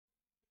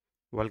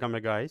Welcome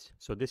guys.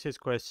 So this is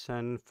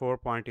question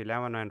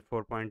 4.11 and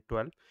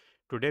 4.12.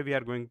 Today we are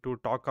going to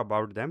talk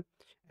about them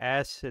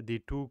as the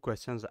two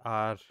questions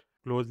are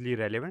closely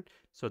relevant.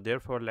 So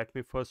therefore let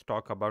me first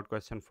talk about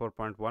question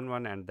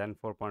 4.11 and then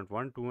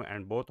 4.12,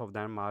 and both of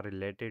them are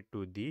related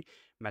to the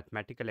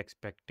mathematical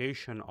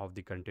expectation of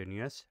the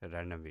continuous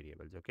random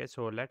variables. Okay,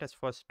 so let us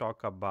first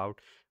talk about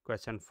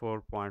question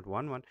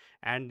 4.11,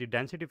 and the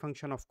density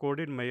function of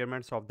coded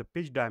measurements of the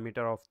pitch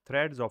diameter of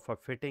threads of a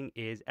fitting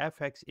is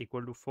fx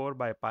equal to 4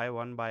 by pi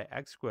 1 by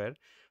x square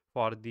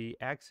for the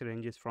x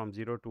ranges from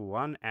 0 to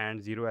 1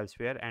 and 0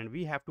 elsewhere, and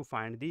we have to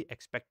find the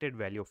expected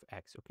value of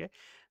x. Okay,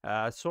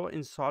 so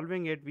in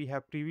solving it, we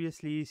have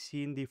previously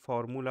seen the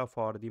formula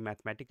for the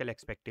mathematical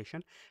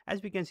expectation.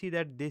 As we can see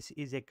that this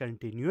is a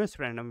continuous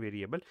random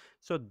variable,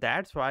 so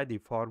that's why the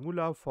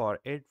formula for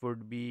it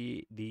would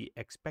be the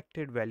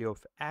expected value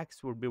of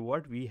x would be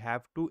what we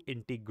have to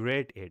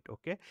integrate it.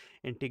 Okay,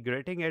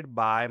 integrating it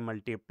by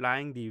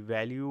multiplying the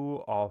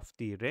value of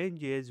the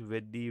ranges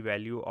with the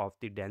value of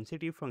the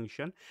density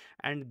function,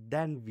 and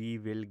then we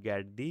will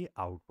get the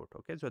output.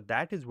 Okay, so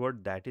that is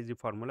the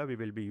formula we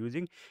will be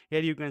using.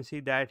 Here you can see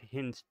that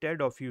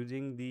instead of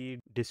using the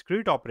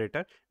discrete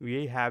operator,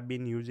 we have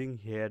been using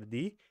here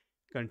the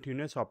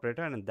continuous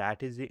operator, and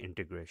that is the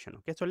integration.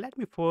 Okay, so let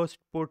me first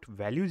put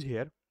values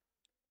here,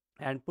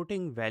 and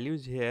putting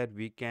values here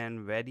we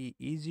can very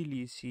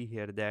easily see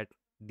here that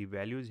the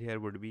values here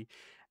would be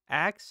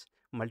x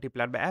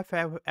multiplied by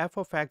f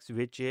of x,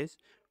 which is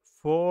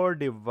 4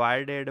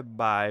 divided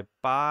by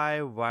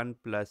pi 1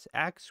 plus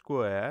x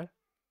square.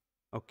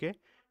 Okay,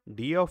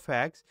 d of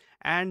x,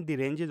 and the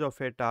ranges of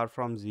it are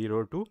from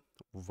 0 to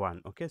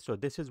 1. Okay, so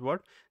this is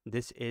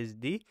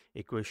the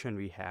equation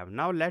we have.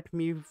 Now let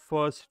me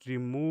first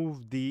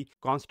remove the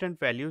constant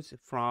values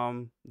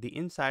from the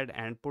inside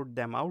and put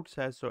them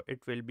outside. So it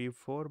will be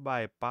 4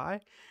 by pi,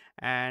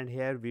 and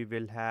here we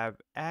will have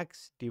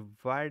x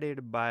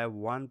divided by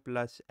 1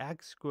 plus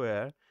x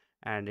square,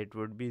 and it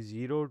would be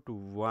 0 to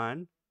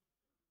 1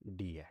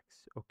 dx.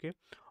 Okay,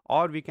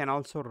 or we can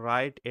also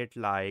write it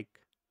like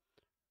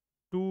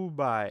 2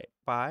 by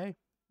pi,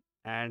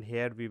 and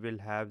here we will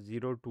have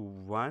 0 to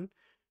 1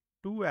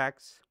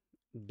 2x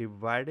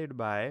divided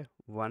by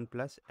 1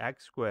 plus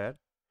x square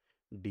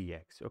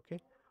dx. Okay,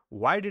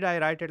 why did I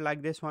write it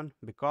like this one?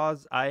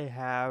 Because I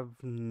have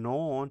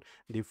known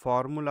the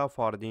formula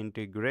for the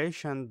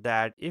integration,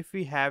 that if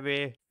we have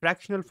a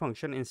fractional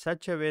function in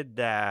such a way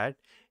that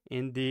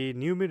in the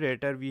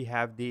numerator we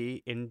have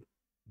the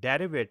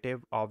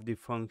derivative of the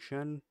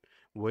function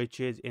which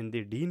is in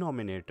the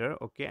denominator.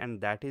 Okay,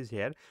 and that is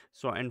here.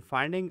 So in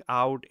finding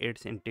out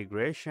its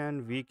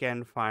integration, we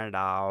can find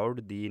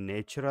out the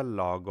natural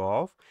log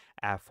of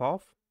f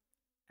of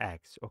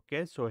x.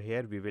 Okay, so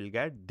here we will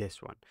get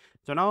this one.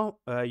 So now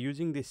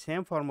using the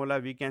same formula,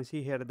 we can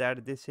see here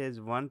that this is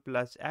 1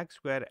 plus x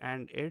square,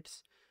 and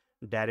its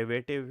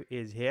derivative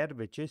is here,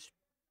 which is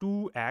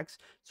 2x.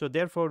 So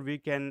therefore we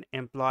can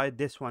employ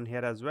this one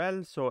here as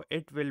well. So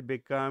it will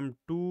become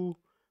 2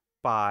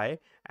 pi,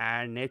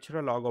 and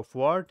natural log of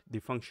what the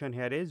function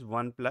here is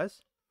 1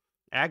 plus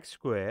x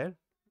square.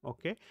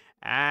 Okay,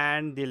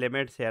 and the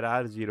limits here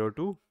are 0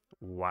 to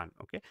 1.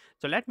 Okay,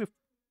 so let me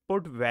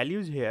put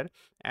values here,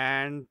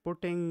 and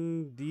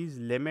putting these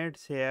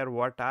limits here,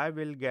 what I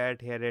will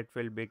get here, it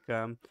will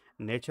become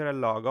natural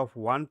log of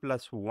 1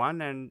 plus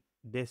 1, and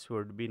this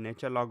would be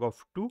natural log of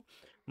 2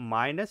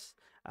 minus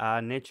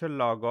natural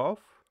log of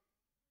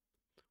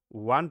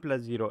 1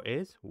 plus 0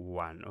 is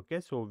 1. Okay,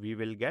 so we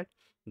will get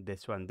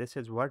this one. This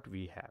is what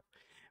we have.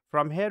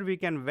 From here we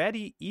can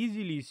very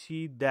easily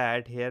see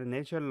that here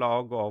natural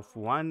log of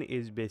 1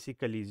 is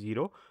basically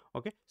 0.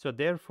 Okay, so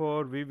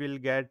therefore we will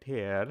get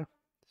here,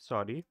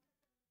 sorry,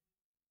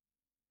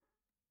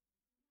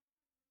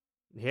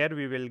 here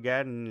we will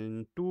get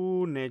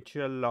 2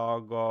 natural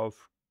log of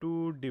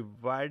 2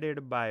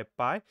 divided by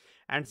pi,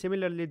 and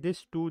similarly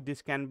this 2,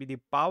 this can be the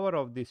power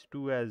of this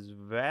 2 as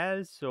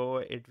well, so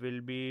it will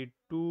be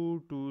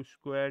 2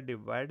 square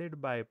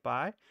divided by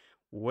pi,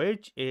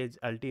 which is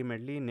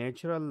ultimately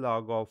natural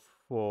log of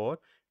 4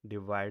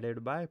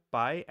 divided by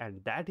pi,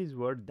 and that is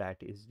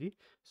the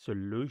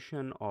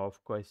solution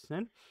of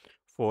question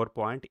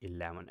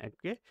 4.11.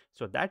 Okay,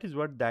 so that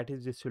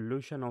is the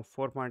solution of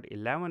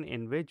 4.11,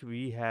 in which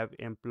we have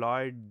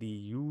employed the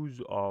use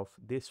of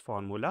this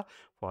formula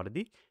for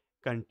the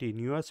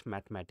continuous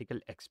mathematical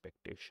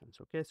expectations.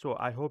 Okay, so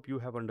I hope you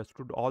have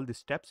understood all the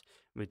steps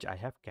which I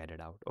have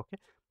carried out. Okay,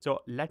 so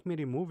let me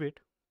remove it.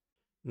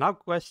 Now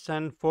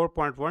question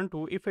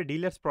 4.12, if a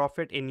dealer's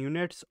profit in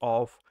units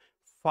of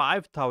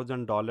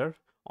 $5,000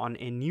 on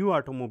a new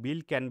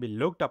automobile can be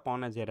looked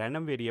upon as a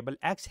random variable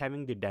x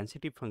having the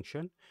density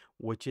function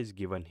which is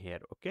given here.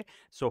 Okay,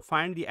 so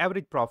find the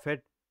average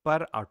profit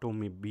per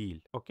automobile.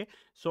 Okay,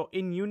 so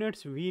in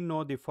units we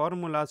know the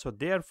formula, so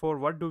therefore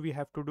what do we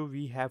have to do?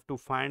 We have to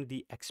find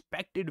the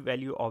expected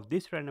value of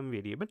this random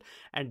variable,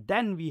 and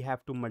then we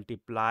have to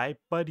multiply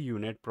per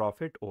unit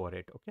profit over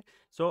it. Okay,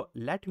 so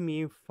let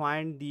me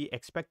find the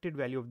expected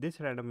value of this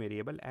random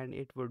variable, and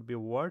it would be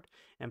what,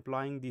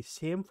 employing the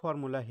same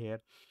formula here,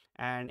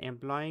 and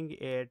employing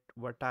it,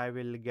 what I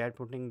will get,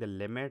 putting the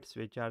limits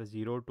which are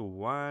 0 to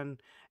 1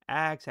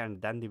 x,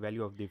 and then the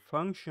value of the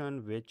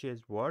function which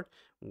is what,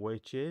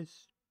 which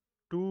is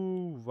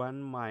 2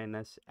 1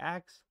 minus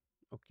x,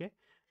 okay,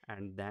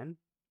 and then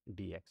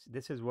dx.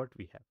 This is what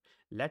we have.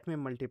 Let me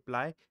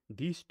multiply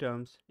these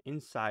terms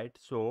inside.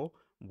 So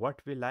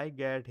what will I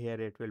get here?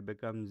 It will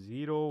become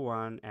 0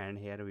 1, and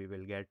here we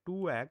will get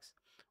 2x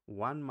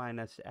 1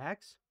 minus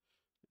x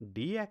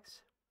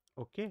dx,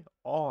 okay,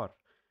 or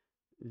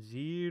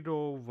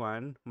 0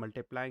 1,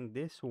 multiplying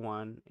this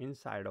one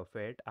inside of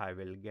it, I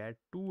will get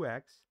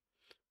 2x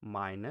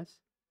minus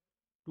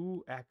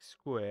 2x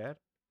square,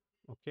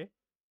 okay,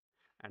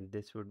 and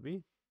this would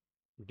be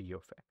d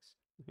of x,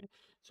 okay.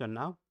 So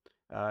now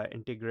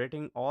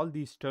integrating all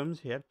these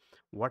terms here,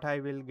 what I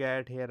will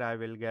get here, I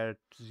will get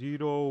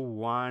 0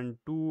 1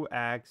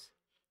 2x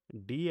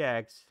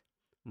dx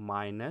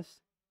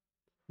minus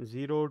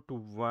 0 to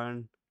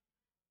 1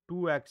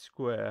 2x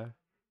square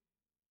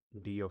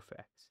d of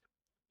x,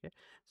 okay.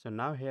 So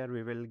now here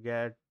we will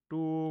get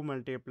 2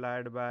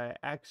 multiplied by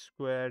x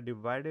square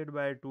divided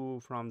by 2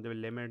 from the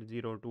limit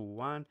 0 to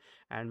 1,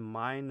 and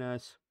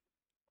minus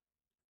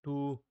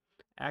 2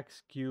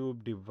 x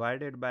cube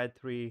divided by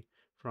 3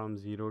 from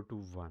 0 to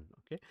 1,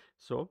 okay.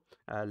 So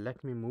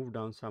let me move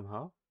down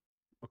somehow,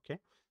 okay.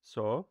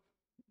 So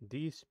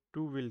these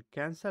two will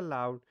cancel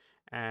out,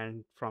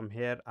 and from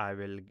here I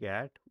will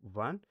get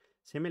 1.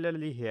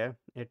 Similarly here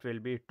it will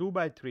be 2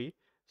 by 3,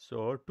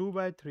 so 2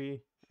 by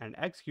 3 and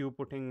x cube,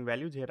 putting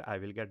values here, I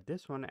will get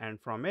this one, and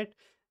from it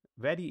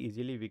very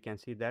easily we can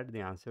see that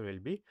the answer will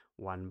be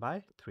 1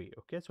 by 3,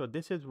 okay. So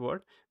this is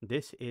what,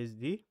 this is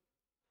the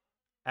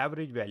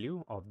average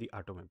value of the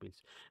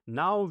automobiles.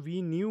 Now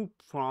we knew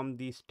from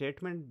the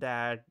statement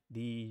that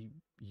the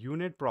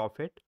unit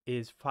profit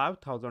is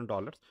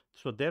 $5,000.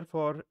 So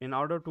therefore, in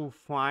order to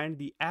find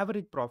the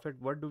average profit,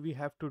 what do we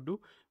have to do?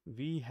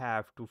 We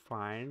have to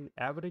find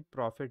average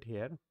profit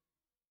here.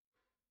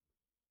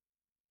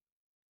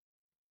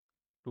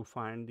 To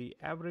find the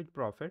average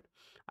profit,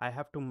 I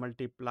have to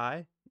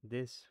multiply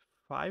this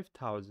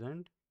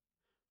 5,000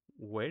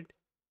 with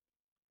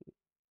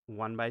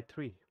 1 by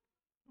 3,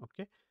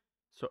 okay.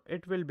 So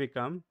it will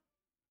become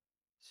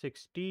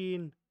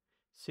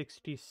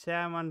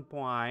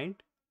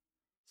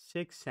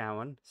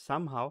 1667.67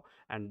 somehow,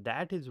 and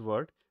that is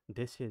what,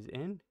 this is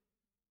in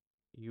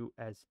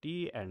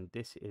USD, and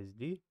this is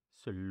the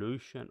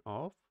solution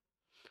of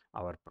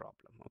our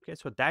problem, okay.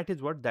 So that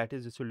is what, that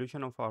is the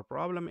solution of our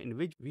problem, in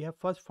which we have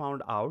first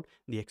found out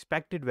the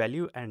expected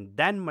value, and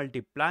then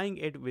multiplying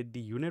it with the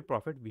unit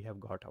profit, we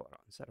have got our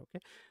answer, okay.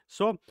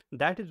 So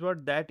that is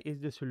what, that is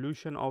the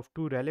solution of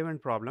two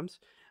relevant problems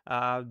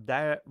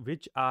that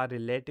which are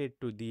related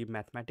to the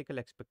mathematical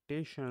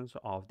expectations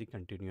of the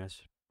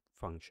continuous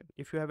function.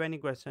 If you have any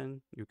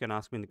question, you can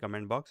ask me in the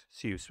comment box.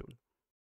 See you soon.